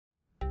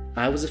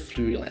I was a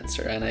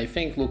freelancer, and I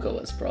think Luca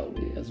was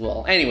probably as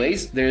well.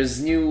 Anyways,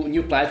 there's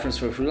new platforms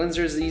for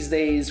freelancers these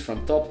days,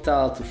 from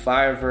TopTal to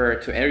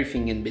Fiverr to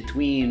everything in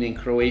between. In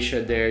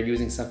Croatia, they're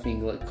using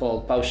something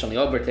called Paušalni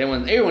obrt.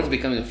 Everyone's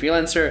becoming a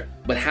freelancer.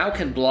 But how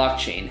can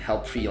blockchain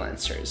help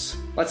freelancers?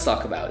 Let's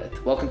talk about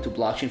it. Welcome to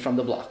Blockchain from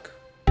the Block.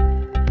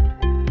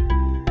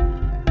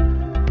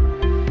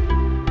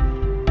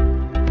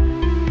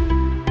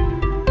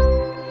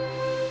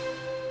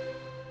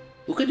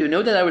 Luca, do you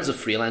know that I was a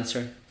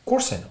freelancer? Of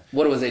course I know.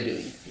 What was I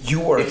doing? You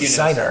were a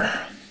designer.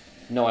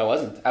 No, I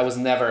wasn't. I was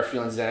never a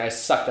freelance designer. I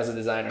sucked as a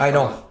designer. I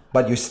know,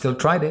 but you still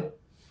tried it.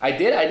 I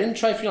did. I didn't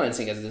try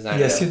freelancing as a designer.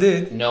 Yes, though. you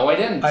did. No, I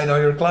didn't. I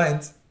know your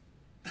clients.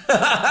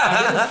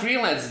 I didn't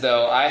freelance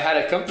though. I had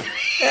a company.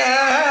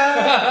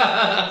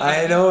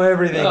 I know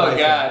everything. Oh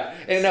God!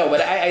 No,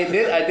 but I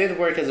did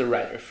work as a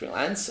writer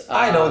freelance.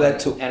 I know that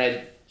too.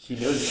 And he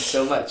knows it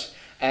so much.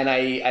 And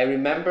I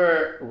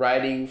remember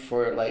writing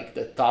for like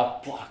the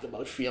top blog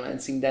about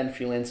freelancing then,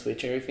 Freelance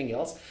Switch, everything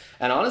else.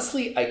 And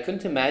honestly, I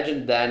couldn't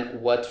imagine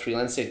then what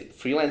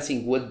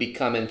freelancing would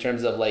become in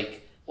terms of like,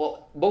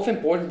 well, both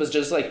important, but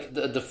just like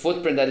the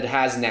footprint that it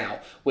has now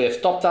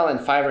with TopTal and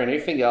Fiverr and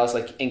everything else,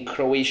 like in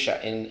Croatia,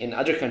 in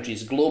other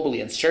countries, globally,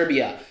 in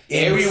Serbia.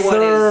 In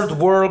third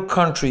world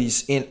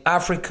countries, in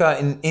Africa,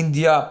 in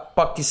India,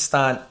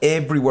 Pakistan,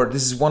 everywhere.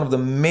 This is one of the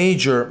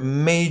major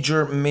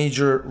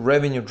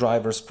revenue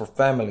drivers for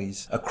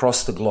families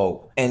across the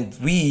globe. And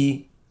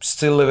we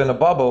still live in a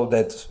bubble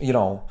that,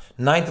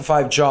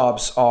 9-to-5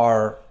 jobs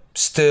are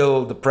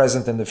still the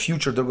present and the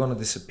future. They're going to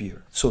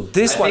disappear. So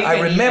this one, I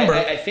remember.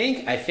 I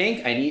think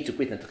I need to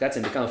quit Netokats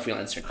and become a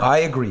freelancer. I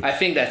agree. I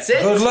think that's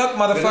it. Good luck,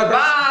 motherfucker.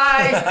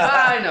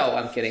 Bye. No,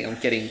 I'm kidding. I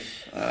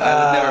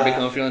would never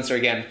become a freelancer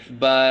again.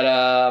 But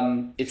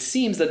it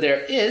seems that there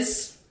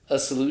is a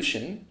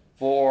solution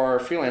for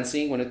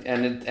freelancing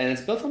and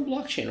it's built on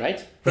blockchain,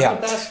 right?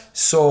 Yeah.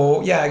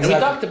 So yeah, exactly.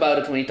 And we talked about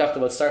it when we talked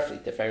about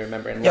Starfleet, if I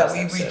remember.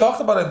 We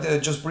talked about it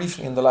just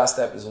briefly in the last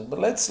episode. But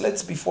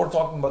let's before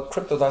talking about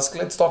CryptoTask,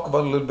 let's talk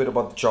about a little bit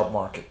about the job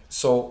market.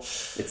 So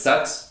it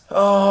sucks.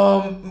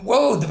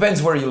 Well, it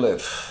depends where you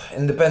live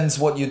and depends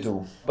what you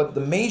do. But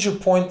the major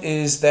point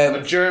is that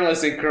I'm a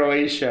journalist in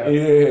Croatia.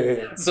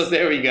 Yeah. So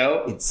there we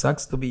go. It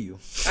sucks to be you.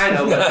 I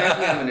know, but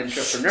technically I'm an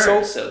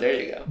entrepreneur, so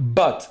there you go.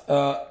 But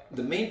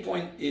the main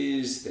point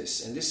is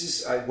this, and this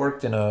is, I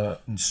worked in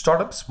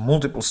startups,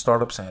 multiple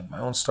startups. I had my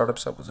own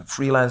startups. I was a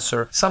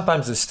freelancer.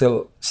 Sometimes I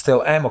still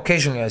am.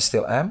 Occasionally I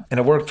still am. And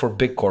I worked for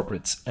big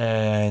corporates.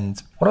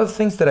 And one of the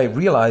things that I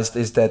realized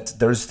is that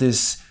there's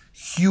this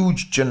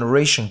huge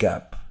generation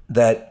gap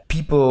that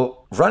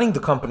people running the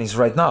companies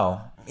right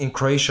now in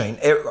Croatia,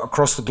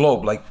 across the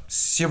globe, like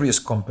serious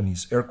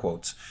companies, air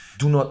quotes,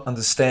 do not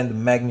understand the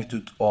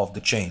magnitude of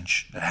the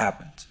change that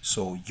happened.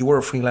 So you were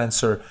a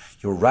freelancer,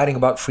 you were writing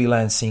about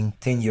freelancing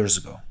 10 years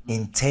ago.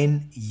 In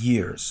 10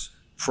 years,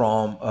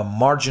 from a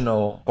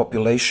marginal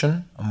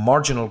population, a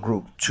marginal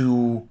group,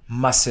 to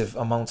massive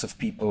amounts of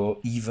people,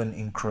 even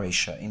in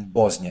Croatia, in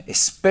Bosnia,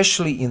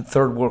 especially in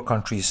third world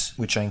countries,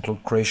 which I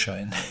include Croatia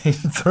in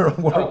third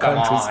world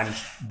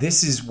countries.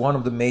 This is one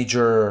of the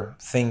major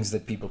things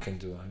that people can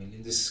do. I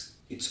mean,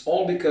 it's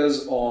all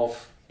because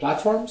of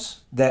platforms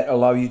that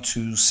allow you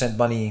to send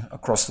money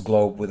across the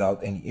globe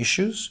without any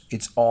issues.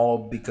 It's all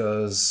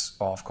because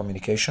of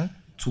communication.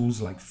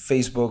 Tools like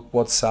Facebook,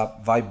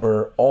 WhatsApp,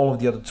 Viber, all of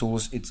the other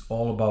tools, it's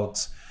all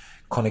about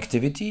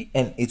connectivity,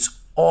 and it's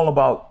all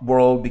about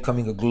world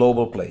becoming a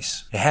global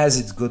place. It has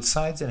its good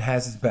sides and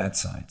has its bad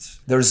sides.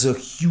 There's a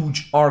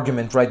huge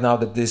argument right now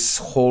that this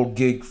whole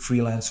gig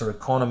freelancer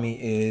economy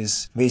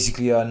is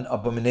basically an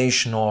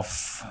abomination of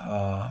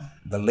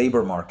the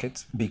labor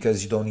market,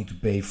 because you don't need to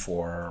pay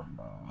for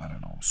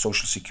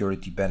social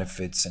security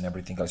benefits and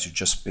everything else. You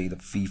just pay the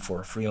fee for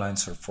a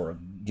freelancer for a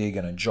gig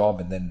and a job,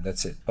 and then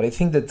that's it. But I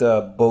think that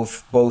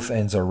both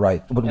ends are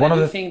right. But one of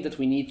the things that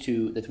we need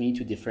to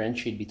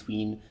differentiate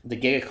between the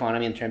gig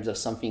economy in terms of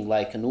something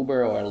like an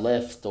Uber or a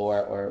Lyft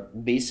or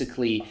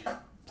basically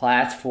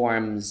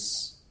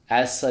platforms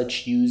as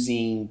such,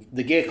 using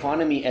the gig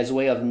economy as a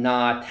way of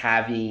not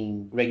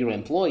having regular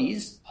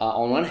employees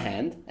on one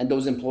hand, and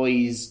those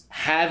employees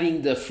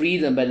having the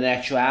freedom but in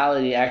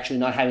actuality actually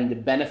not having the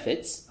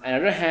benefits. On the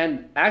other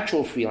hand,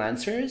 actual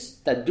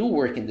freelancers that do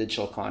work in the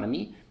digital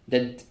economy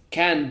that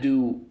can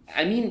do,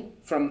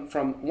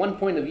 from one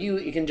point of view,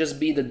 it can just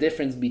be the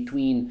difference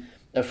between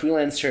a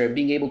freelancer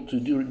being able to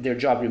do their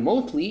job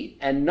remotely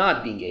and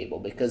not being able.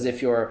 Because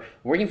if you're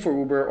working for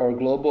Uber or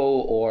Globo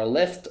or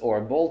Lyft or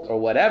Bolt or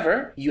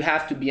whatever, you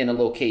have to be in a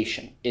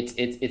location.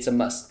 It's a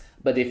must.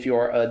 But if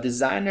you're a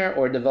designer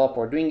or a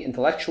developer doing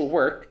intellectual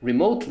work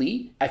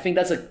remotely, I think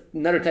that's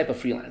another type of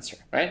freelancer,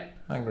 right?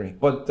 I agree.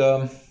 But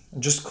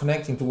just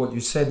connecting to what you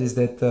said is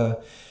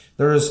that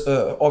There's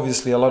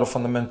obviously a lot of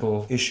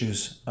fundamental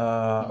issues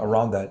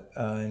around that,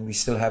 and we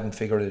still haven't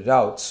figured it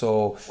out.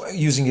 So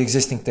using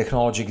existing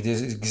technology,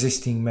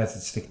 existing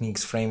methods,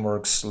 techniques,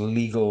 frameworks,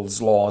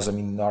 legals, laws, I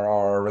mean,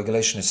 our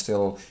regulation is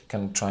still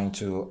kind of trying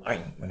to,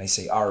 when I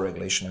say our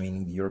regulation, I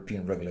mean the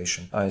European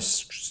regulation, is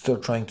still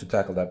trying to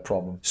tackle that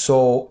problem.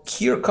 So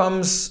here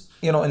comes,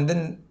 and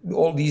then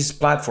all these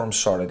platforms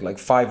started, like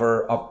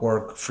Fiverr,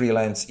 Upwork,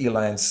 Freelance,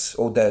 Elance,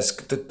 Odesk.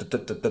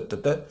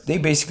 They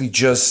basically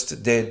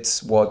just did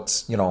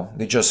what,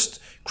 they just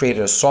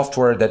created a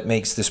software that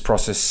makes this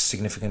process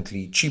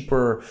significantly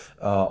cheaper,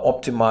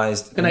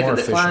 optimized, connect more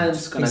the efficient.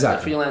 clients, connect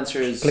the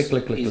freelancers.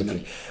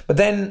 Click. But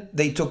then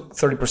they took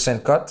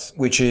 30% cut,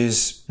 which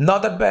is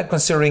not that bad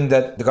considering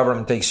that the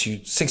government takes you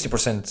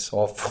 60%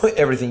 of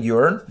everything you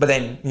earn. But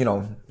then,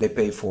 they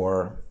pay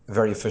for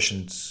very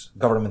efficient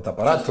government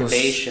apparatus.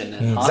 Transportation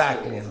and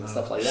exactly. And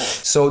stuff like that.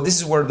 So this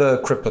is where the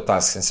crypto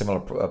tasks and similar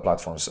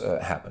platforms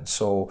happen.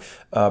 So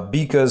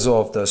because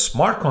of the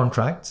smart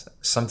contract,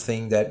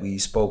 something that we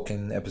spoke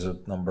in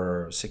episode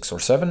number 6 or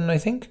 7, I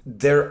think,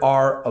 there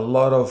are a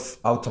lot of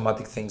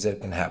automatic things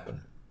that can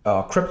happen.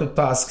 Crypto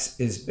tasks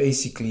is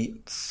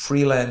basically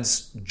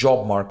freelance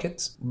job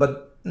market,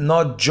 but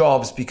not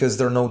jobs, because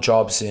there are no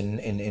jobs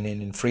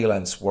in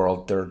freelance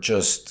world. They're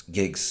just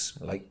gigs,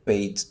 like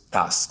paid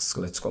tasks.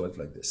 Let's call it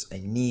like this.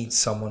 I need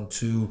someone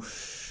to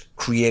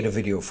create a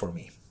video for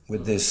me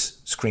with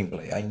this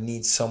screenplay. I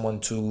need someone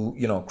to,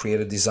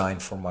 create a design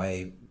for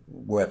my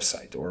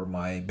website or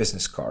my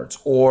business cards,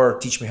 or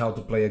teach me how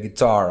to play a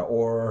guitar,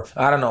 or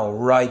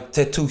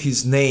tattoo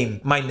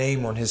my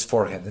name on his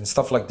forehead and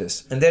stuff like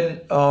this. And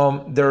then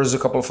there's a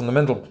couple of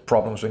fundamental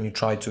problems when you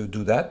try to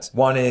do that.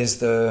 One is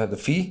the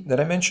fee that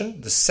I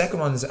mentioned. The second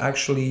one is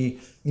actually,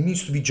 it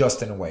needs to be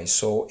just in a way.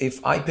 So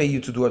if I pay you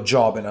to do a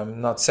job and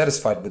I'm not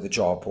satisfied with the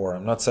job, or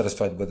I'm not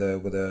satisfied with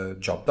the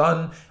job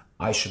done,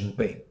 I shouldn't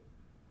pay.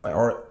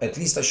 Or at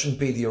least I shouldn't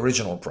pay the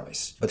original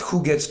price. But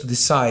who gets to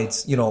decide,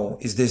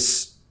 is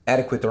this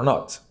adequate or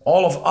not?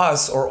 All of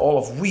us, or all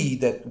of we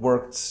that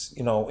worked,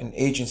 in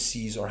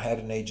agencies, or had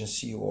an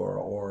agency,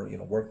 or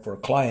worked for a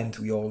client,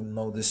 we all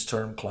know this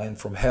term, client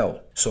from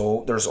hell.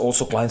 So there's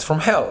also clients from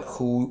hell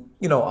who,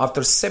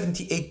 after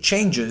 78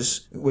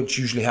 changes, which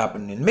usually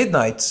happen in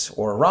midnight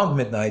or around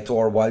midnight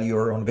or while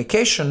you're on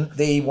vacation,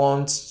 they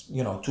want,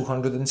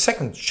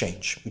 202nd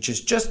change, which is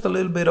just a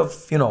little bit of,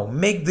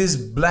 make this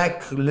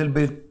black a little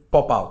bit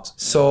pop out.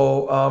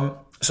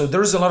 So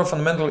there's a lot of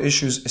fundamental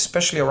issues,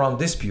 especially around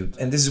dispute.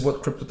 And this is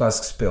what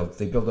CryptoTasks built.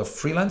 They built a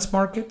freelance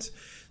market,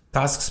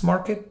 tasks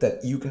market,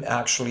 that you can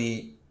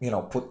actually,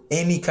 put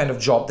any kind of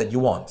job that you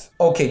want.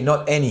 Okay,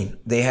 not any.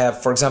 They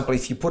have, for example,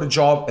 if you put a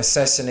job,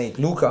 assassinate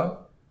Luca,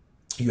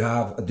 you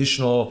have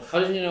additional... How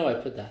did you know I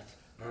put that?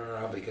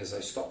 Because I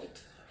stopped it.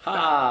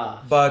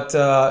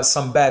 But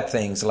some bad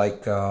things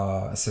like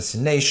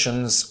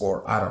assassinations,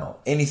 or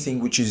anything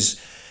which is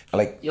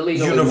like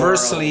illegal,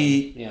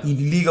 universally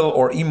illegal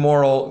or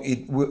immoral,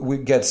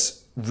 it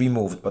gets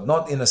removed, but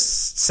not in a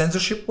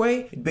censorship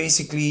way.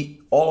 Basically,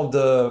 all of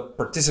the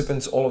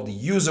participants, all of the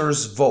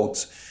users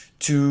vote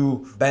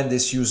to ban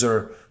this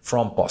user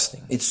from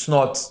posting. It's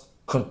not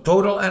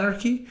total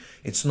anarchy.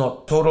 It's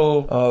not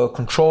total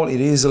control. It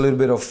is a little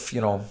bit of,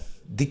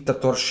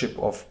 dictatorship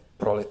of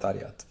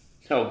proletariat.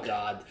 Oh,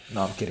 God.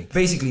 No, I'm kidding.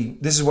 Basically,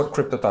 this is what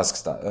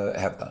CryptoTasks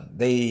have done.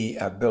 They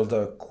have built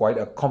quite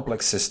a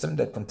complex system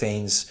that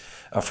contains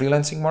a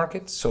freelancing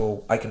market.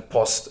 So I can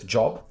post a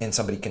job and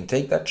somebody can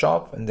take that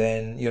job. And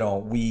then,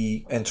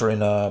 we enter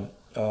in a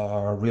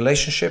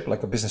relationship,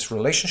 like a business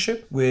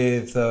relationship,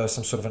 with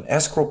some sort of an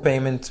escrow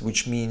payment,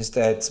 which means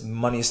that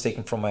money is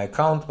taken from my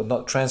account but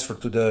not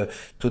transferred to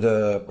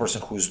the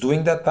person who is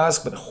doing that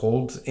task, but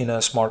hold in a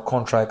smart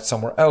contract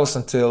somewhere else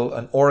until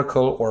an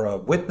oracle or a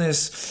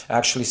witness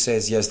actually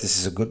says, yes, this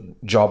is a good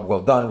job,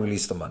 well done,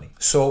 release the money.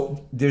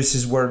 So this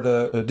is where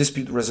the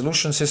dispute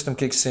resolution system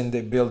kicks in.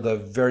 They build a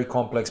very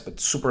complex but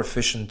super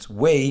efficient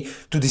way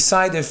to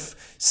decide if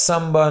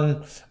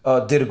someone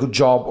did a good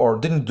job or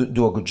didn't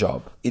do a good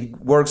job.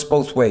 It works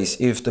both ways.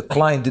 If the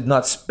client did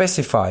not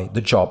specify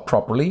the job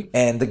properly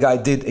and the guy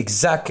did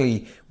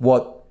exactly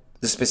what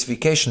the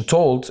specification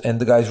told,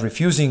 and the guy is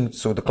refusing,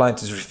 so the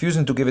client is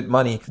refusing to give it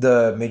money,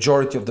 the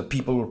majority of the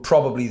people will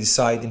probably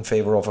decide in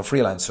favor of a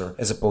freelancer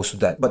as opposed to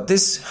that. But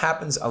this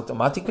happens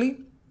automatically,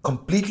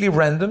 completely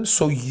random,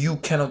 so you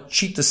cannot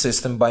cheat the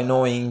system by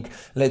knowing,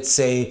 let's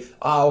say,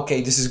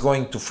 okay, this is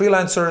going to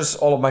freelancers,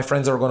 all of my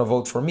friends are going to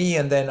vote for me,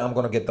 and then I'm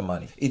going to get the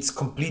money. It's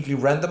completely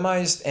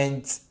randomized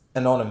and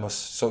anonymous,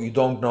 so you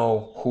don't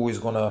know who is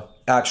going to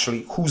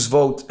whose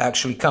vote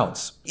actually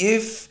counts.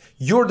 If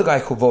you're the guy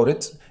who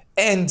voted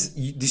and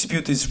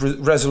dispute is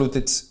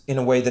resoluted in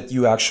a way that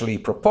you actually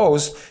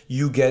proposed,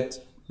 you get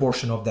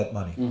portion of that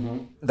money. Mm-hmm.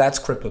 That's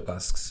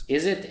CryptoTasks.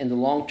 Is it in the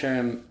long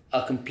term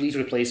a complete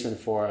replacement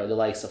for the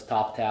likes of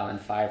TopTal and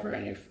Fiverr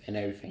and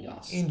everything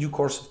else? In due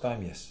course of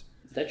time, yes.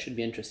 That should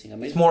be interesting.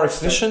 It's more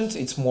efficient,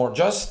 it's more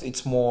just,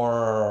 it's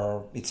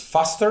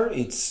faster,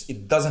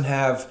 it doesn't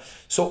have...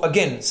 So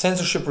again,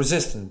 censorship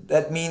resistant.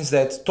 That means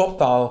that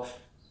TopTal,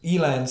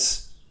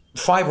 Elance,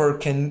 Fiverr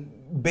can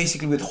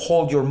basically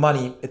withhold your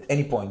money at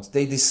any point.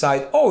 They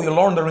decide, oh, you're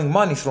laundering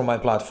money through my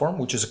platform,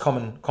 which is a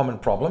common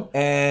problem.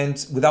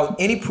 And without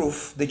any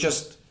proof, they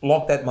just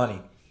lock that money.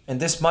 And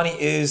this money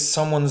is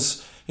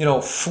someone's,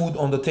 food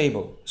on the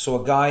table.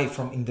 So a guy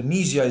from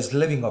Indonesia is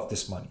living off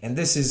this money. And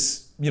this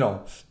is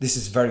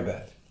very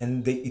bad.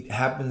 And it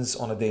happens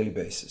on a daily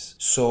basis.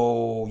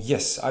 So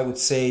yes, I would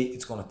say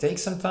it's going to take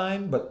some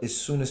time, but as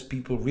soon as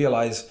people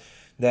realize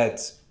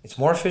that it's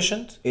more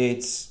efficient,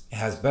 it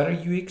has better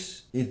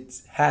UX,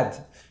 it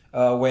had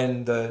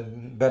when the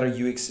better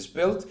UX is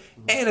built,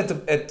 and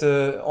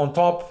on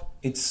top,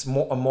 it's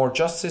a more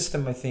just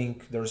system. I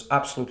think there's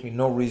absolutely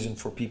no reason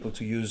for people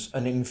to use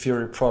an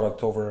inferior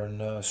product over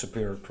a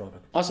superior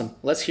product. Awesome.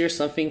 Let's hear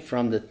something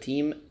from the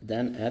team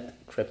then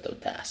at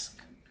CryptoTask.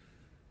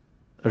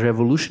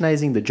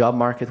 Revolutionizing the job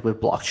market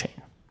with blockchain.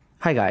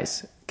 Hi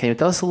guys, can you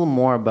tell us a little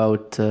more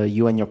about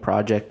you and your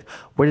project?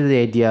 Where did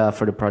the idea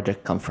for the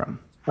project come from?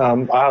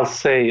 I'll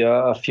say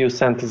a few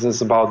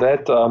sentences about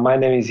that. My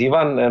name is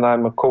Ivan, and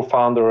I'm a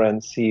co-founder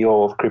and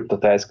CEO of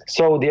CryptoTask.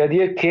 So the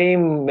idea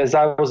came as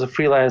I was a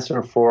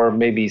freelancer for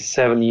maybe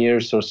 7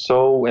 years or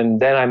so, and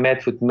then I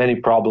met with many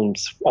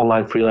problems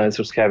online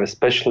freelancers have,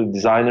 especially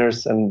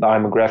designers, and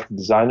I'm a graphic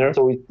designer.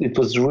 So it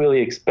was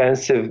really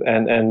expensive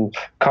and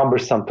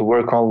cumbersome to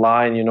work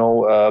online.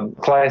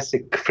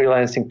 Classic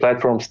freelancing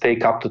platforms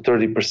take up to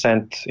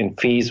 30% in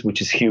fees,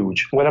 which is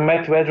huge. When I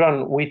met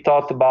Vedran, we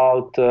thought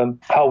about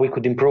how we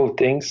could improve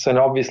things, and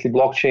obviously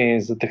blockchain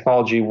is a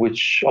technology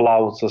which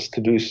allows us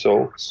to do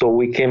so. So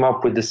we came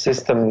up with the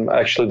system,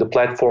 actually the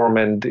platform,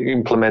 and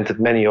implemented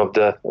many of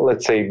the,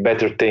 let's say,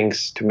 better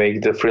things to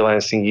make the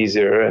freelancing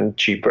easier and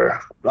cheaper.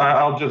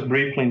 I'll just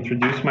briefly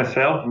introduce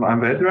myself. I'm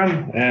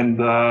Vedran, and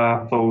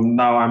so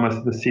now I'm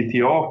the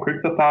CTO of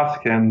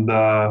CryptoTask, and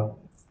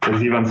as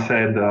Ivan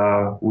said,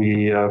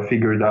 we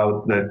figured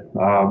out that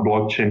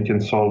blockchain can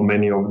solve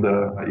many of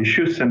the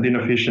issues and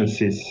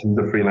inefficiencies in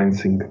the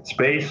freelancing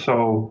space.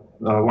 So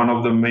one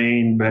of the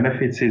main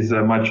benefits is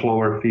much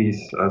lower fees.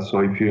 So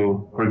if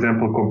you, for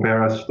example,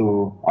 compare us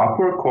to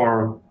Upwork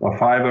or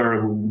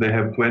Fiverr, they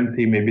have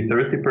 20, maybe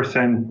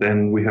 30%,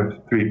 and we have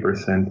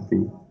 3%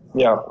 fee.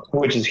 Yeah,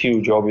 which is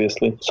huge,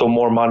 obviously. So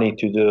more money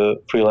to the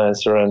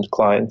freelancer and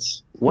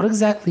clients. What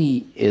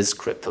exactly is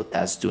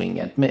CryptoTask doing?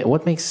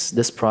 What makes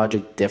this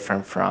project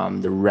different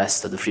from the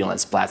rest of the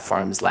freelance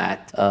platforms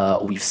that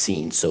we've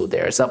seen? So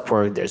there's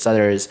Upwork, there's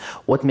others.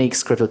 What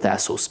makes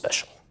CryptoTask so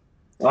special?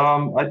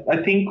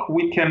 I think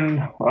we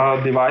can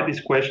divide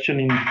this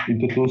question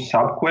into two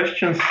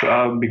sub-questions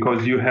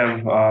because you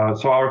have,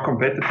 so our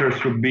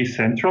competitors would be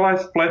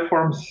centralized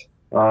platforms.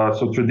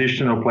 So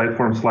traditional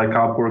platforms like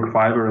Upwork,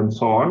 Fiverr, and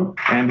so on.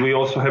 And we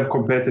also have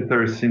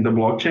competitors in the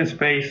blockchain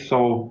space,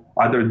 so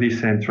other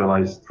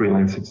decentralized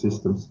freelancing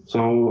systems.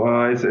 So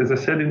as I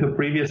said in the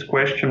previous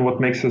question,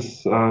 what makes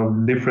us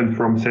different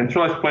from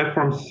centralized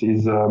platforms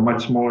is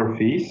much smaller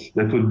fees.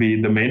 That would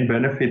be the main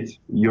benefit.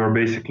 You're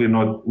basically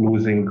not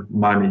losing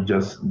money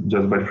just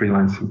by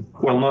freelancing.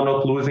 Well,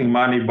 not losing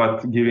money,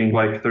 but giving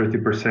like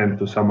 30%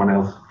 to someone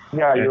else.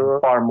 Yeah, you're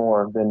far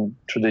more than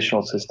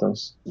traditional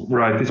systems.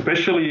 Right.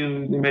 Especially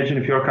imagine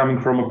if you're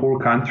coming from a poor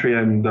country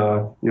and,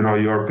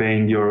 you're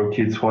paying your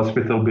kids'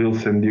 hospital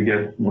bills and you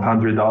get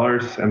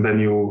 $100 and then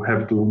you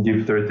have to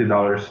give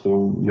 $30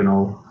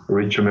 to, a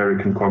rich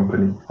American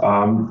company.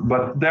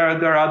 But there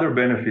are other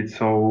benefits.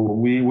 So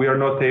we are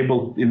not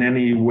able in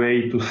any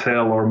way to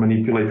sell or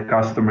manipulate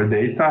customer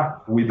data.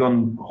 We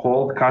don't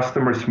hold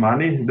customers'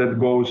 money. That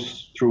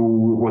goes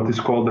through what is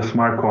called a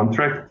smart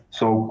contract.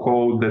 So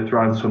code that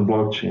runs on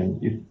blockchain.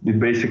 It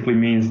basically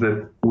means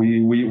that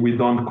we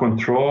don't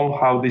control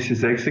how this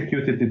is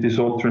executed. It is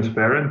all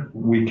transparent.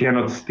 We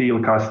cannot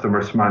steal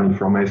customers' money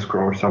from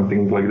escrow or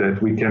something like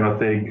that. We cannot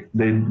take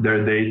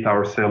their data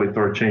or sell it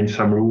or change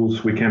some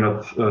rules. We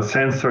cannot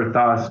censor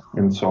tasks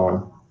and so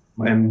on.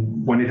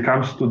 And when it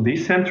comes to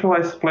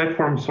decentralized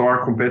platforms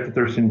or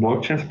competitors in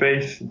blockchain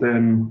space,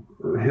 then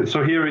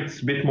so here it's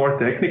a bit more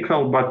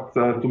technical, but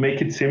to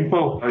make it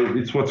simple,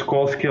 it's what's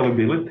called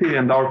scalability,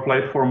 and our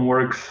platform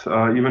works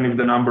even if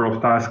the number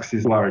of tasks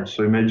is large.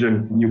 So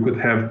imagine you could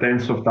have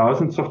tens of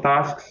thousands of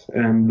tasks,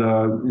 and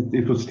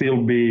it would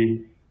still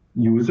be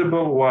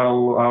usable,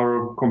 while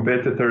our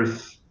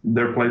competitors,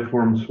 their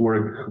platforms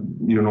work,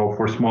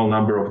 for small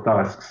number of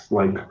tasks,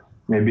 like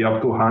maybe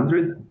up to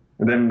 100.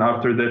 And then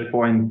after that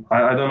point,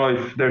 I don't know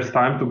if there's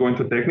time to go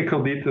into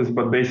technical details,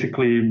 but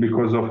basically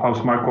because of how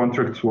smart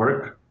contracts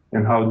work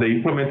and how they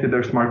implemented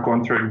their smart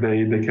contract,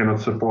 they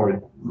cannot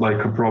support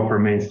like a proper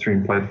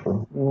mainstream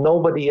platform.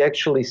 Nobody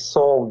actually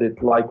solved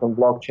it like on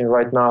blockchain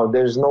right now.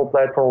 There's no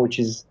platform which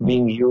is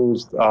being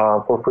used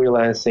for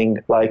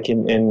freelancing like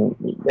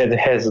it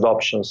has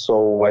adoption.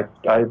 So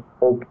I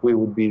hope we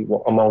would be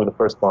among the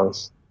first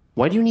ones.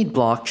 Why do you need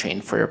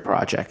blockchain for your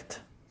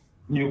project?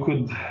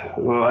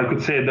 I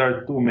could say there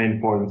are two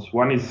main points.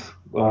 One is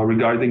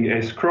regarding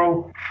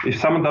escrow. If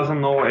someone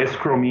doesn't know,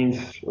 escrow means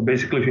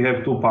basically if you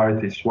have two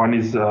parties. One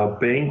is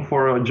paying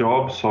for a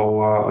job,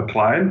 so a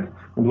client,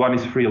 and one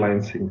is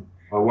freelancing.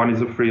 One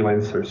is a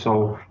freelancer.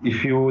 So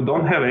if you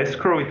don't have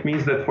escrow, it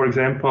means that, for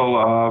example,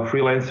 a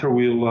freelancer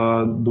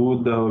will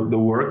do the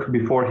work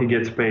before he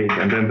gets paid,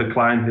 and then the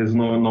client has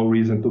no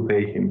reason to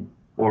pay him.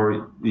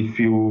 Or if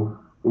you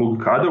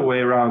look other way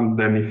around,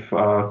 then if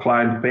a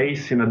client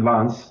pays in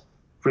advance,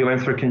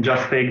 freelancer can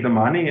just take the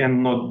money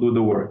and not do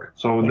the work.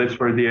 So that's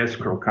where the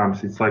escrow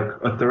comes. It's like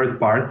a third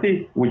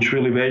party which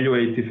will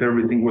evaluate if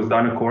everything was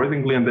done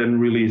accordingly and then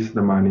release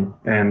the money.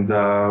 And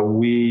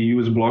we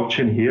use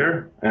blockchain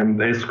here,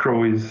 and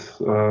escrow is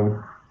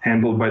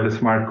handled by the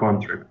smart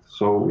contract.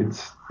 So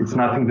it's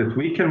nothing that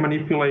we can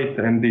manipulate,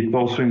 and it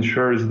also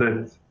ensures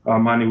that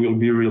money will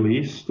be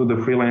released to the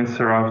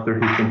freelancer after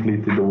he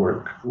completed the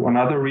work.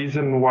 Another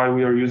reason why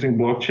we are using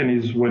blockchain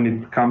is when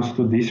it comes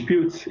to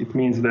disputes. It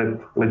means that,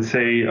 let's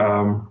say,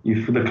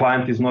 if the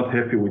client is not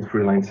happy with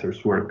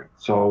freelancer's work,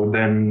 so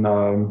then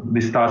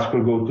this task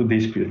will go to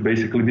dispute.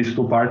 Basically, these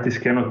two parties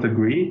cannot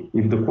agree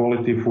if the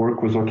quality of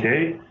work was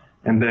okay.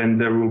 And then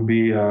there will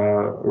be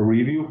a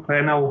review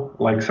panel,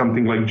 like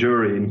something like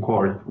jury in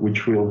court,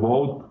 which will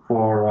vote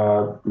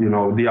for,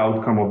 the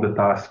outcome of the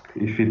task,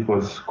 if it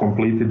was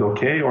completed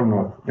okay or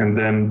not. And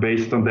then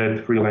based on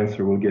that,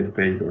 freelancer will get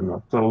paid or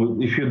not. So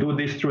if you do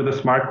this through the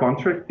smart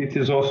contract, it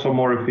is also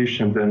more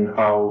efficient than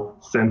how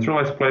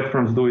centralized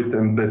platforms do it.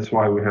 And that's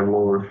why we have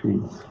lower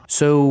fees.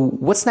 So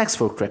what's next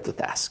for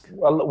CryptoTask?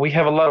 Well, we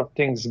have a lot of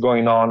things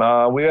going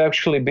on. We've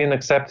actually been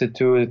accepted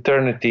to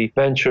Eternity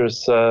Ventures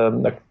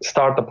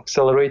startup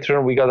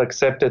accelerator. We got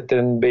accepted,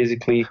 and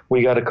basically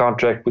we got a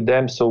contract with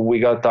them. So we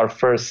got our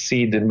first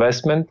seed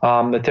investment.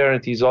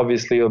 Eternity is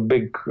obviously a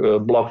big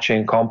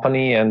blockchain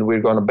company, and we're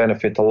going to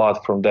benefit a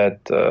lot from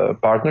that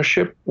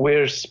partnership.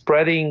 We're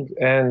spreading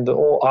and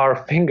all our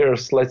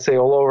fingers, let's say,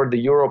 all over the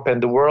Europe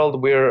and the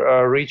world.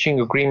 We're reaching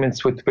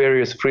agreements with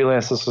various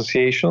freelance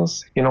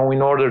associations, in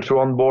order to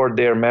onboard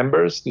their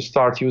members to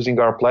start using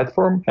our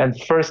platform. And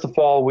first of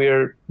all,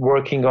 we're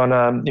working on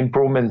an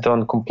improvement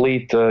on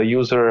complete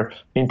user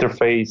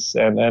interface,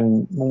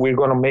 and we're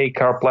going to make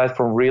our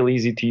platform real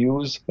easy to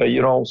use,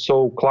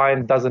 so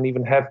client doesn't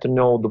even have to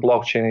know the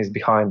blockchain is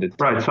behind it.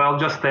 Right. So I'll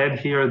just add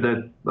here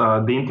that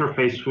the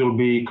interface will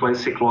be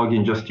classic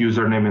login, just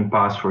username and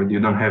password. You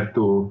don't have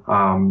to,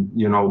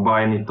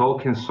 buy any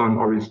tokens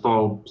or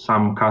install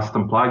some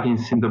custom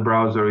plugins in the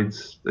browser.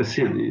 It's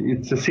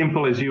as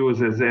simple as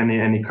use as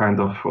any kind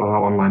of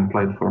online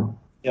platform.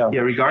 Yeah.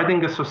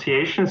 Regarding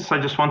associations, I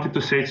just wanted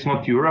to say it's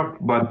not Europe,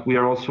 but we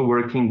are also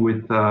working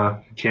with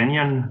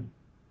Kenyan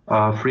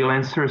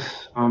freelancers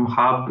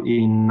hub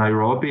in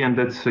Nairobi, and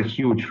that's a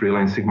huge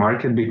freelancing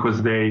market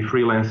because they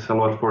freelance a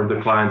lot for the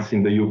clients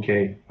in the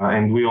UK.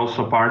 And we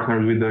also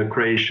partnered with the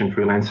Croatian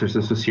Freelancers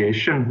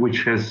Association,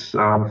 which has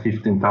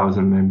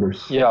 15,000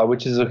 members. Yeah,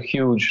 which is a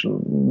huge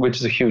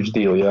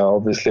deal. Yeah,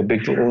 obviously a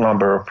big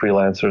number of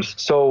freelancers.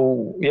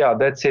 So yeah,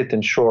 that's it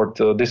in short.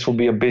 This will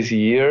be a busy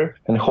year,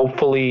 and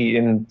hopefully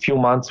in a few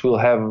months we'll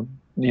have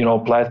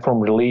platform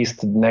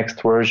released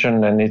next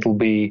version, and it'll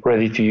be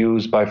ready to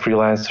use by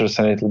freelancers,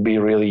 and it'll be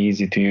really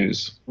easy to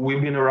use.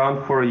 We've been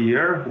around for a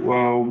year.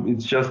 Well,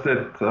 it's just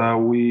that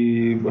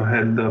we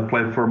had the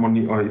platform on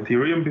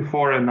Ethereum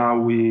before, and now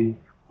we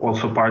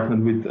also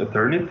partnered with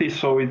Eternity.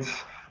 So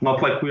it's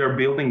not like we are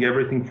building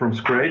everything from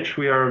scratch.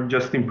 We are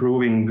just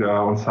improving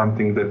on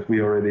something that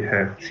we already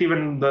have.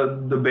 Even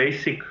the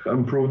basic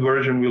improved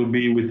version will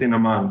be within a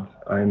month,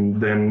 and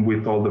then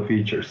with all the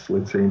features,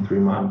 let's say in 3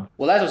 months.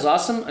 Well, that was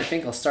awesome. I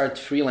think I'll start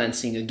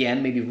freelancing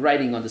again, maybe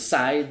writing on the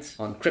side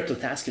on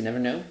CryptoTask. You never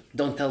know.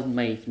 Don't tell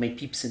my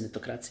peeps in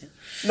Etocracia.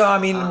 No, I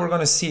mean, we're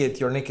going to see it.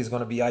 Your nick is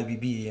going to be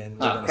IBB. And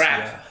we're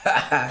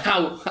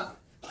crap.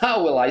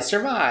 How will I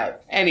survive?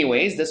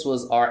 Anyways, this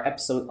was our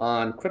episode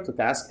on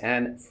CryptoTask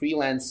and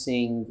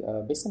freelancing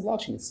based on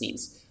blockchain, it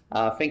seems.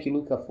 Thank you,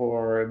 Luca,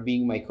 for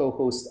being my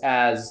co-host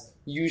as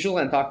usual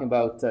and talking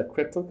about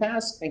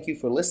CryptoTask. Thank you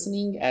for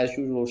listening. As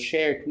usual,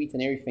 share, tweet,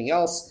 and everything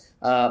else.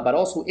 But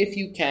also, if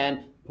you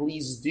can,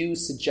 please do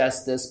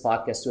suggest this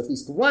podcast to at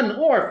least 1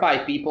 or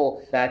 5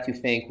 people that you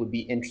think would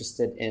be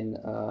interested in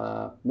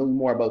knowing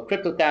more about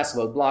CryptoTask,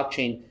 about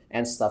blockchain,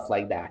 and stuff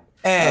like that.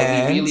 We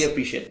really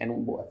appreciate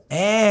it.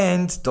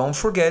 And don't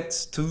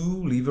forget to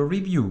leave a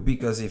review,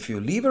 because if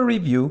you leave a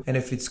review and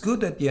if it's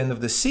good at the end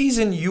of the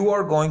season, you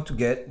are going to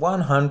get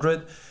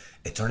 100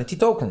 Eternity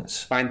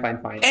tokens. Fine.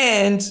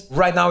 And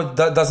right now it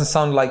doesn't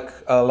sound like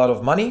a lot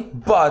of money,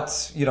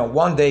 but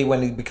one day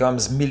when it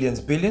becomes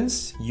millions,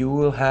 billions, you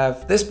will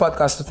have this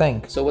podcast to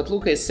thank. So what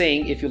Luca is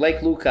saying, if you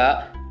like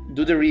Luca,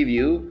 do the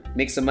review,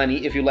 make some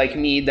money. If you like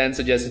me, then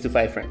suggest it to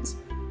 5 friends.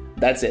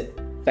 That's it.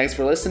 Thanks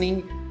for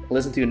listening.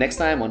 Listen to you next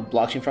time on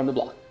Blockchain from the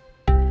Block.